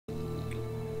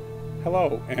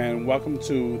Hello and welcome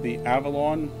to the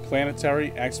Avalon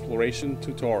planetary exploration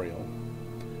tutorial.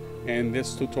 In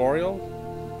this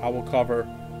tutorial I will cover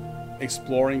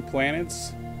exploring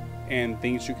planets and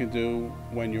things you can do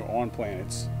when you're on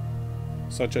planets,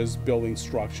 such as building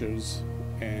structures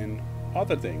and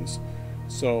other things.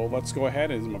 So let's go ahead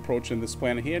as I'm approaching this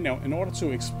planet here. Now, in order to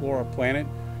explore a planet,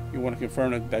 you want to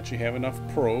confirm that you have enough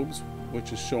probes,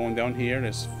 which is shown down here.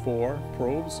 There's 4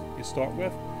 probes you start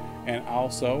with, and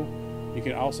also you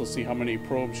can also see how many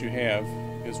probes you have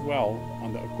as well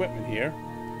on the equipment here.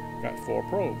 Got 4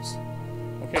 probes.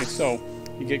 Okay, so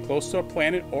you get close to a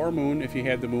planet or a moon if you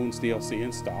had the moon's DLC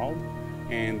installed,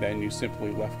 and then you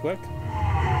simply left click,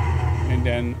 and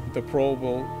then the probe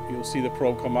you'll see the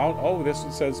probe come out. Oh, this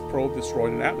one says probe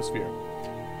destroyed an atmosphere,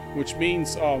 which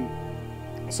means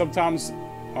sometimes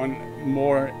on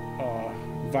more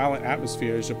violent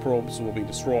atmospheres the probes will be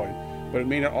destroyed. But it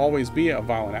may not always be a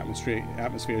violent atmosphere.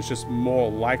 It's just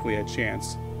more likely a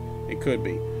chance it could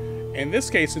be. In this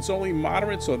case, it's only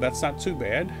moderate, so that's not too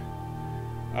bad.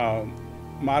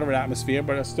 Moderate atmosphere,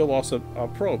 but it's still also a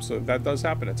probe, so that does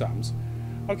happen at times.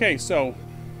 Okay, so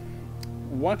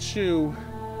once you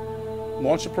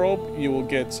launch a probe, you will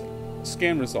get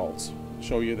scan results.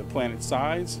 Show you the planet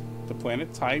size, the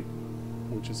planet type,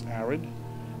 which is arid,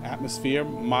 atmosphere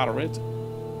moderate,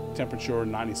 temperature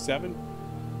 97.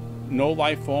 No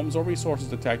life forms or resources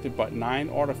detected, but 9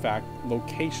 artifact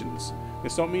locations.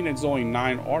 This don't mean it's only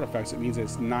 9 artifacts. It means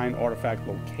it's 9 artifact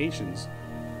locations.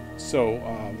 So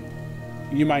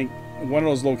you might, one of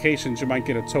those locations, you might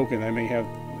get a token that may have,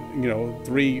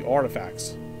 3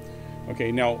 artifacts.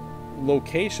 Okay, now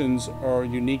locations are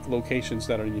unique locations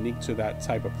that are unique to that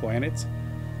type of planet.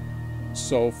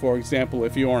 So, for example,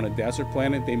 if you're on a desert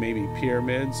planet, they may be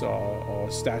pyramids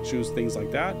or statues, things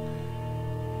like that.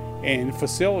 And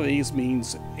facilities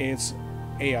means it's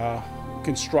a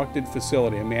constructed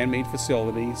facility, a man-made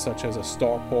facility, such as a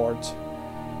starport,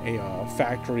 a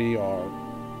factory, or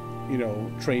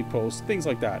trade post, things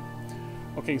like that.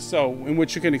 Okay, so in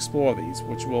which you can explore these,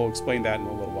 which we'll explain that in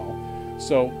a little while.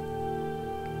 So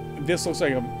this looks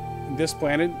like this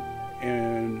planet,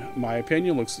 in my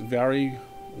opinion, looks very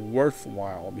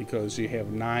worthwhile because you have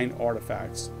 9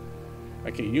 artifacts.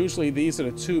 Okay, usually these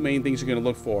are the 2 main things you're going to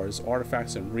look for, is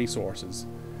artifacts and resources.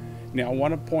 Now, I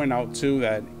want to point out too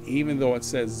that even though it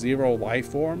says 0 life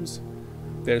forms,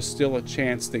 there's still a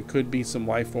chance there could be some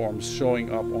life forms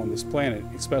showing up on this planet,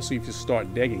 especially if you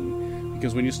start digging.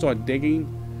 Because when you start digging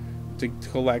to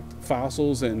collect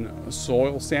fossils and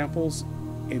soil samples,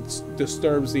 it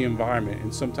disturbs the environment,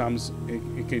 and sometimes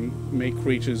it can make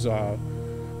creatures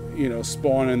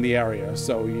spawn in the area.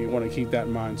 So you want to keep that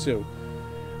in mind too.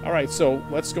 Alright, so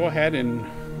let's go ahead and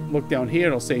look down here.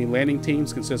 It'll say landing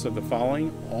teams consist of the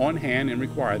following: on hand and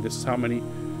required. This is how many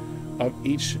of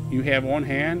each you have on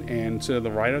hand, and to the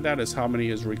right of that is how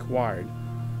many is required.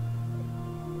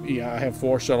 Yeah, I have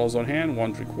 4 shuttles on hand,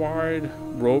 1's required.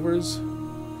 Rovers,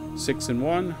 6 and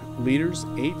 1. Leaders,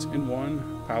 8 and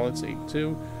 1. Pilots, 8 and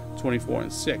 2. 24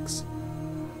 and 6.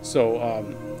 So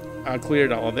I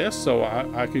cleared all of this, so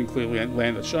I can clearly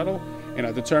land the shuttle, and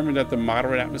I determined that the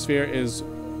moderate atmosphere is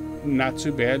not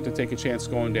too bad to take a chance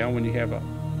going down when you have a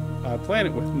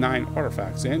planet with 9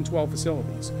 artifacts and 12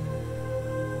 facilities.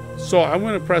 So I'm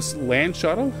going to press land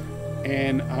shuttle,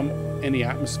 and I'm in the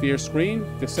atmosphere screen.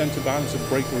 Descend to bottom to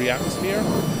break the atmosphere.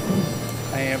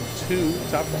 I have 2,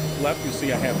 top left you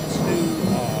see I have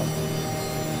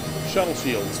 2 shuttle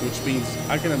shields, which means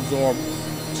I can absorb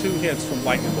 2 hits from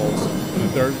lightning bolts, and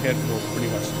the 3rd hit will pretty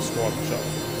much destroy the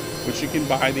shuttle, which you can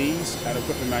buy these at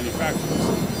equipment manufacturers.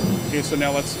 Okay, so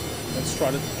now let's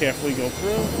try to carefully go through,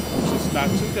 which is not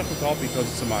too difficult because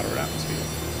it's a moderate atmosphere.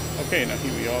 Okay, now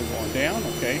here we are going down.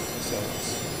 Okay, so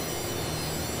let's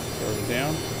further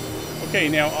down. Okay,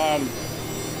 now I'm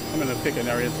going to pick an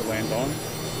area to land on.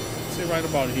 Say right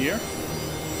about here.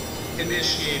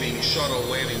 Initiating shuttle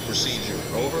landing procedure.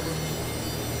 Over.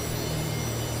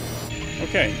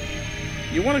 Okay,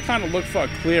 you want to kind of look for a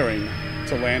clearing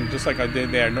to land, just like I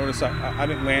did there. Notice I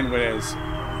didn't land where there's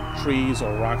trees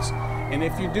or rocks. And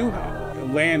if you do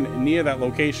land near that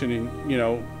location, and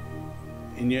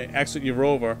and you exit your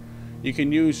rover, you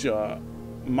can use your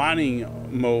mining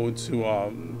mode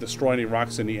to destroy any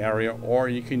rocks in the area, or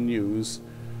you can use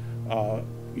your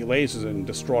lasers and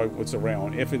destroy what's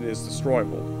around if it is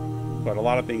destroyable. But a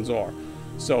lot of things are.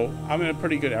 So I'm in a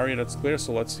pretty good area that's clear.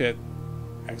 So let's hit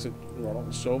exit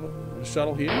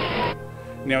shuttle here.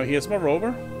 Now here's my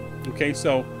rover. Okay,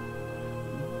 so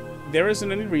there isn't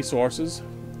any resources.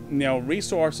 Now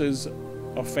resources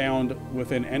are found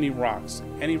within any rocks.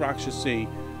 Any rocks you see,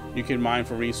 you can mine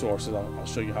for resources. I'll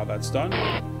show you how that's done.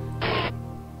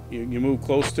 You move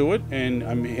close to it, and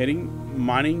I'm hitting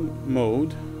mining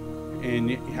mode, and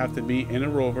you have to be in a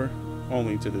rover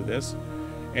only to do this.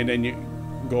 And then you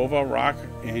go over a rock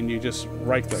and you just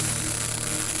right click,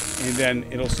 and then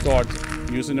it'll start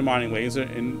using the mining laser,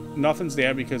 and nothing's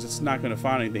there because it's not going to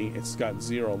find anything. It's got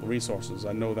 0 resources.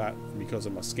 I know that because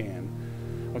of my scan.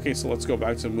 Okay, so let's go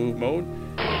back to move mode,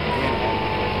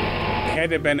 and had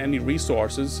there been any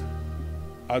resources,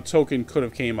 a token could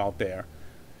have came out there,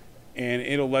 and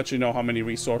it'll let you know how many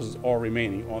resources are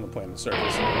remaining on the planet's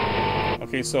surface.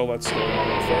 Okay, so let's go a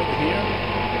little further here,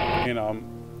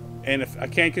 and if I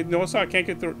can't get, notice how I can't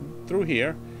get through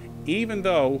here, even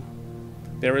though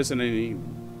there isn't any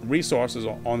resources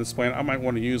on this planet. I might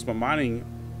want to use my mining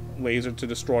laser to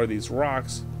destroy these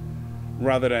rocks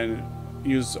rather than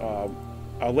use a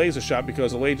laser shot,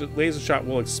 because a laser shot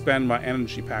will expend my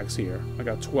energy packs here. I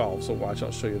got 12, so watch,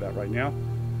 I'll show you that right now.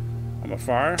 I'm gonna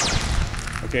fire.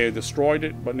 Okay, I destroyed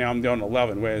it, but now I'm down to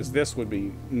 11, whereas this would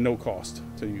be no cost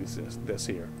to use this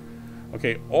here.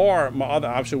 Okay, or my other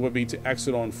option would be to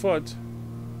exit on foot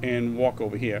and walk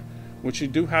over here, which you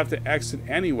do have to exit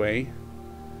anyway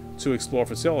to explore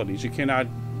facilities. You cannot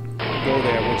go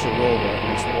there with your rover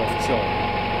and explore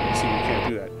facilities. You see, you can't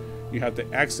do that. You have to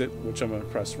exit, which I'm going to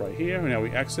press right here. Now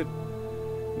we exit.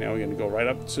 Now we're going to go right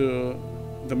up to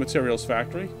the materials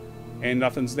factory, and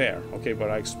nothing's there. Okay, but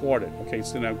I explored it. Okay,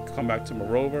 so now come back to my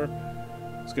rover.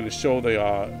 It's going to show the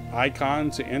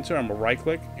icon to enter. I'm going to right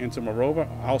click, enter my rover.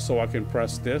 Also, I can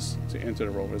press this to enter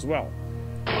the rover as well.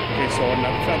 Okay, so I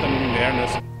never found anything there. And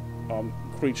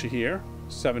this creature here,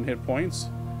 7 hit points.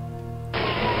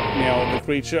 Now, the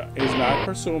creature is not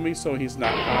pursuing me, so he's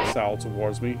not hostile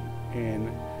towards me. And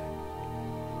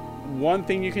one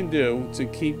thing you can do to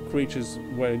keep creatures,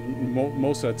 when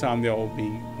most of the time they'll be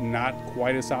not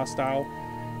quite as hostile,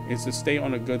 is to stay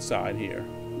on the good side here.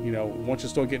 You know, once you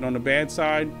start getting on the bad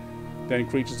side, then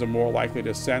creatures are more likely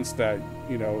to sense that,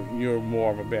 you know, you're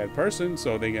more of a bad person,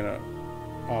 so they're gonna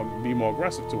be more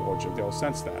aggressive towards you. They'll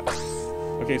sense that.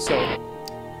 Okay, so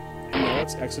now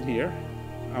let's exit here.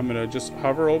 I'm gonna just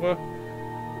hover over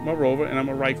my rover, and I'm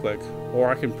gonna right click, or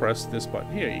I can press this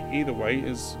button here. Either way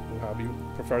is however you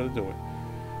prefer to do it.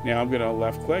 Now I'm gonna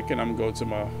left click, and I'm gonna go to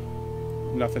my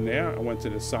nothing there. I went to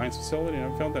the science facility and I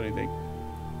haven't found anything.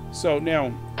 So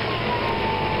now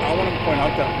I want to point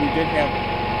out that we did have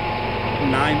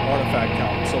 9 artifact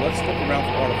counts. So let's look around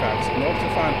for artifacts. In order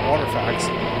to find artifacts,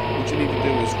 what you need to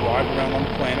do is drive around on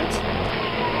the planet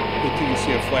until you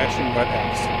see a flashing red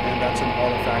X, and that's an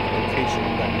artifact location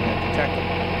that you have detected.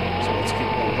 So let's keep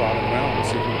on driving around and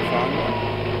see if we can find one.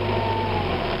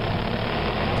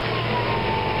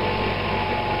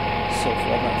 So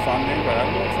far I'm not finding any, but I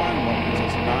will find one because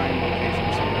there's 9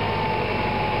 locations here.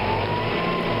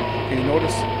 And you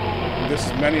notice this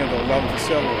is many of the 11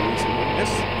 facilities, and this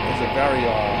is a very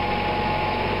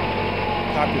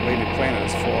populated planet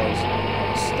as far as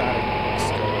static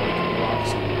like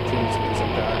rocks and trees and things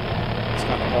like that. It's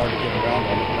kind of hard to get around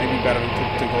on it. Maybe better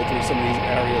to go through some of these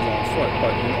areas on foot,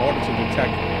 but in order to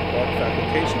detect artifact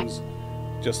locations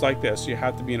just like this, you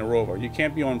have to be in a rover. You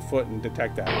can't be on foot and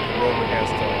detect that. The rover has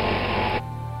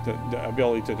the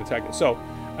ability to detect it. So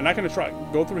I'm not going to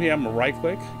go through here. I'm going to right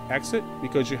click, exit,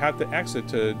 because you have to exit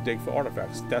to dig for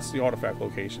artifacts. That's the artifact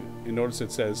location. You notice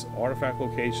it says artifact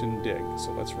location dig.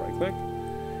 So let's right click,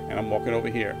 and I'm walking over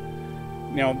here.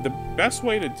 Now the best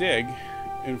way to dig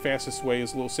and fastest way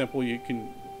is a little simple. You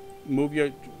can move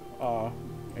your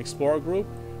explorer group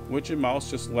with your mouse,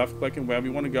 just left click and wherever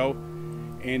you want to go,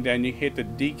 and then you hit the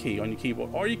D key on your keyboard,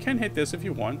 or you can hit this if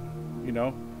you want, you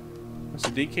know. It's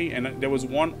a D key, and there was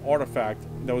one artifact.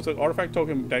 There was an artifact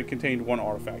token that contained 1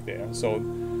 artifact there. So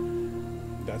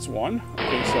that's 1.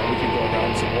 Okay, so we can go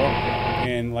around some more.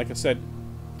 And like I said,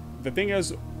 the thing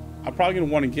is, I'm probably going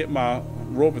to want to get my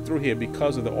rover through here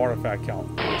because of the artifact count.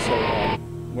 So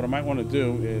what I might want to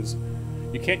do is,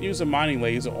 you can't use a mining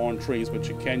laser on trees, but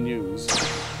you can use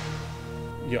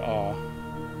your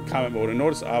combat mode. And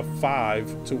notice I have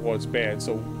 5 towards bad,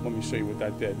 so let me show you what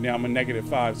that did. Now I'm a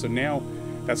 -5, so now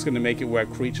that's going to make it where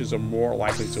creatures are more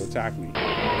likely to attack me.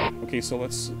 Okay, so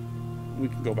we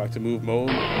can go back to move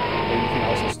mode, or you can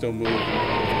also still move.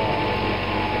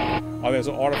 There's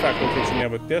an artifact location there,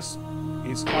 but this,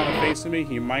 he's kind of facing me.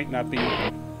 He might not be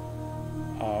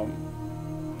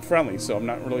friendly, so I'm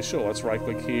not really sure. Let's right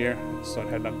click here, start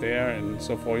heading up there, and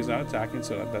so far he's not attacking,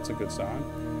 so that's a good sign.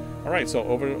 Alright, so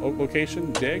over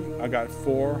location, dig, I got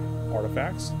 4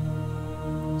 artifacts.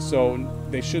 So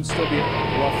they should still be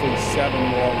roughly 7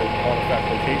 more artifact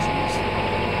locations.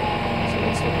 So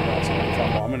let's look around some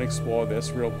more. I'm going to explore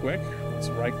this real quick. Let's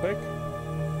right click.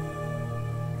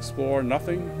 Explore,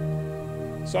 nothing.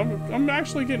 So I'm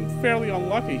actually getting fairly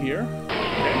unlucky here. Okay,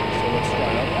 so let's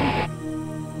try another one.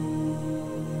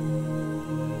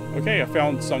 Okay, I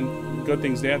found some good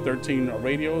things there. 13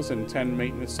 radios and 10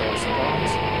 maintenance supplies. Keep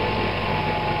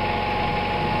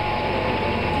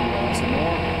on some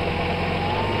more.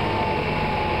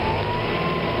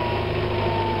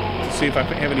 To see if I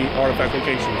have any artifact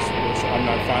locations, which I'm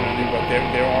not finding any, but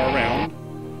there are around.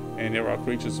 And there are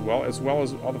creatures as well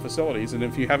as other facilities. And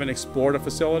if you haven't explored a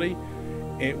facility,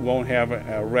 it won't have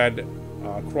a red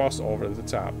cross over at the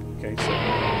top. Okay, so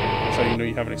that's how you know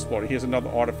you haven't explored it. Here's another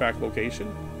artifact location.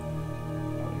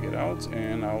 I'll get out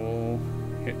and I will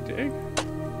hit dig.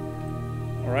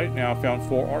 Alright, now I found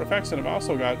 4 artifacts, and I've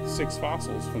also got 6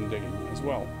 fossils from digging as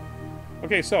well.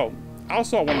 Okay, so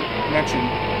also I want to mention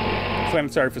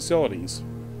planetary facilities.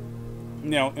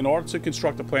 Now, in order to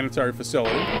construct a planetary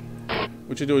facility,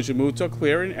 what you do is you move to a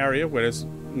clearing area where there's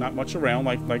not much around,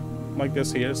 like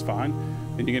this here is fine.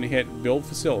 Then you're going to hit build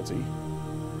facility,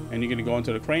 and you're going to go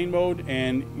into the crane mode,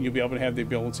 and you'll be able to have the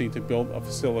ability to build a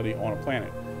facility on a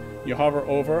planet. You hover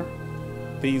over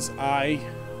these I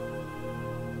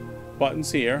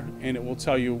buttons here, and it will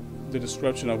tell you the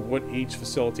description of what each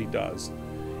facility does,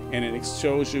 and it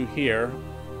shows you here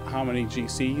how many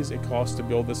GCs it costs to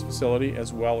build this facility,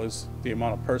 as well as the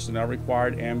amount of personnel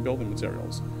required and building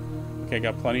materials. Okay, I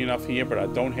got plenty enough here, but I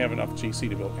don't have enough GC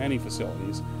to build any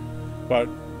facilities. But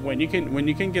when you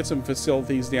can get some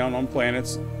facilities down on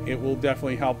planets, it will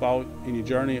definitely help out in your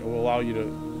journey. It will allow you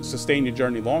to sustain your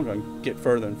journey longer and get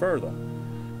further and further.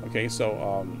 Okay,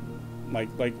 so like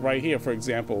right here, for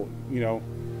example, you know,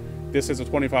 this is a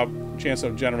 25% chance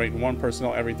of generating 1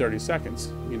 personnel every 30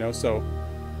 seconds. You know, so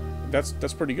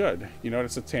that's pretty good. You know,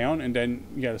 it's a town, and then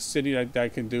you got a city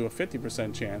that can do a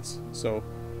 50% chance. So,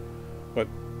 but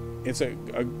it's a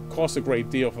costs a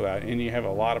great deal for that, and you have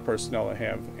a lot of personnel to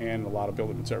have and a lot of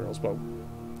building materials. But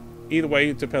either way,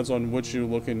 it depends on what you're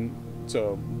looking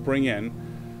to bring in.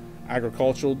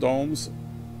 Agricultural domes,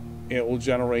 it will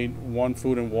generate 1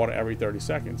 food and water every 30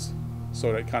 seconds,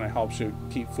 so that kind of helps you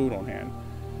keep food on hand.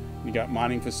 You got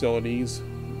mining facilities,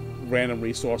 random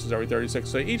resources every 30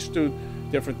 seconds. So each do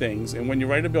different things, and when you're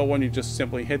ready to build one, you just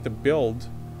simply hit the build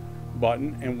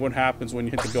button, and what happens when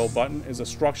you hit the build button is a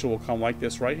structure will come like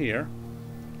this right here,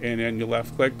 and then you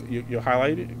left click, you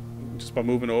highlight it just by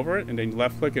moving over it, and then you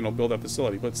left click and it'll build a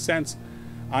facility. But since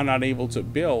I'm not able to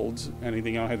build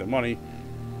anything, I don't have the money,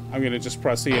 I'm going to just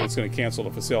press here and it's going to cancel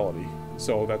the facility.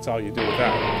 So that's how you do with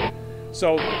that.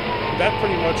 So that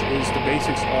pretty much is the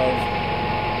basics of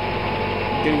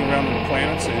getting around on the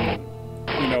planets and,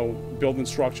 you know, building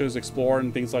structures, exploring,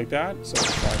 and things like that. So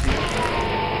let's try here.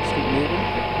 Let's keep moving.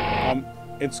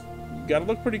 It's got to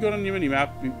look pretty good on your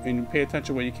mini-map, and pay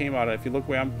attention where you came out at. If you look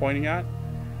where I'm pointing at,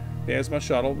 there's my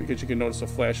shuttle, because you can notice a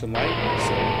flashing light.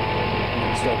 So I'm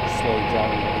going to start slowly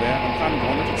driving over there. I'm kind of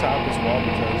going at the top as well,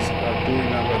 because I do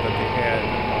remember that they had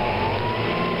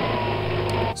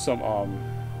some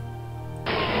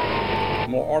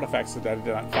more artifacts that I did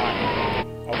not find.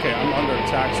 Okay, I'm under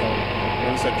attack, so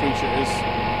notice that creature is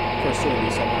pursuing me,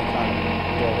 so I'm going to kind of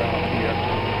go around up here.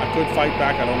 I could fight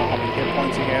back. I don't know how many hit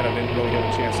points he had. I didn't really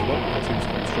have a chance to look because he was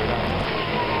going straight out.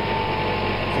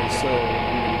 Okay, so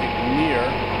I'm going to get near.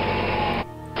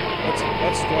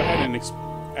 Let's go ahead and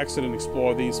exit and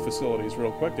explore these facilities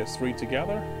real quick. There's 3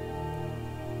 together.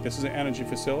 This is an energy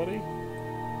facility.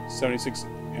 76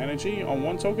 energy on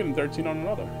 1 token and 13 on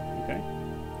another. Okay.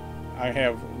 I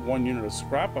have 1 unit of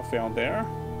scrap I found there.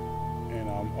 And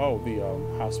oh, the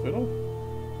hospital.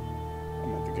 I'm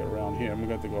going to have to get around here. I'm going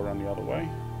to have to go around the other way.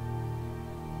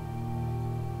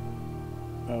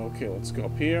 Okay, let's go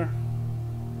up here,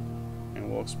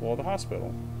 and we'll explore the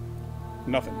hospital.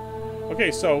 Nothing.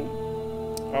 Okay, so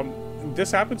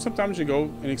this happens sometimes. You go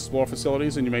and explore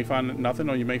facilities, and you may find nothing,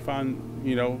 or you may find,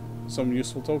 you know, some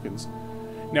useful tokens.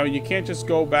 Now, you can't just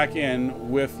go back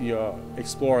in with your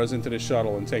explorers into the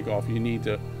shuttle and take off. You need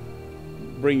to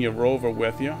bring your rover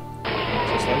with you,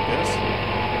 just like this.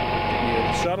 Get near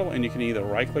the shuttle, and you can either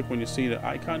right-click when you see the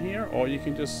icon here, or you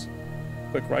can just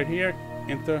click right here,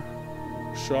 enter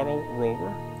shuttle rover.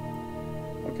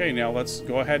 Okay, now let's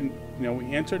go ahead and, you know,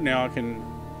 we entered. Now I can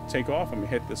take off. I'm gonna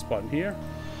hit this button here.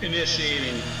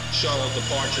 Initiating shuttle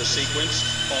departure sequence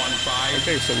on 5.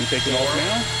 Okay, so we take it off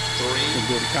now. 3, We'll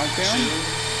do the countdown. 2,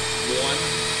 1,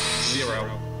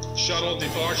 0. Shuttle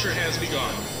departure has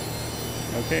begun.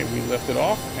 Okay, we lift it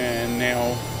off, and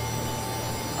now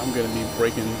I'm gonna be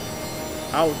breaking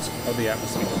out of the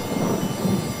atmosphere.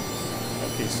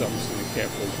 Okay, so I'm just gonna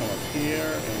carefully come up here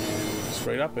and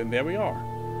straight up, and there we are.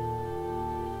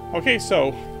 Okay,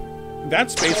 so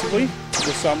that's basically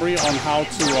the summary on how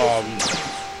to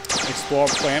explore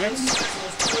planets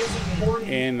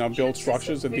and build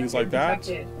structures and things like that.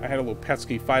 I had a little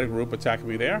pesky fighter group attacking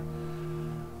me there.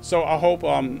 So I hope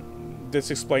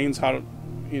this explains how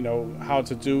to, how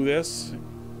to do this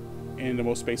in the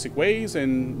most basic ways,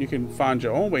 and you can find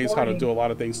your own ways how to do a lot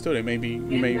of things too. Maybe you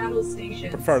may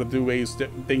prefer to do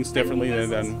things differently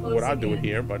than what I do it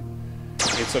here, but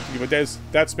it's up to you. But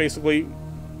that's basically,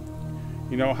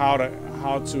 how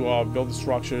to build the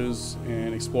structures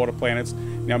and explore the planets.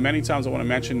 Now, many times I want to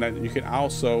mention that you can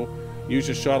also use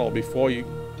your shuttle before you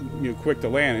quick to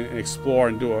land and explore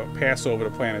and do a pass over the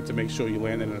planet to make sure you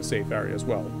land in a safe area as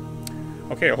well.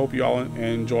 Okay, I hope you all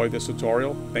enjoyed this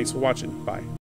tutorial. Thanks for watching. Bye.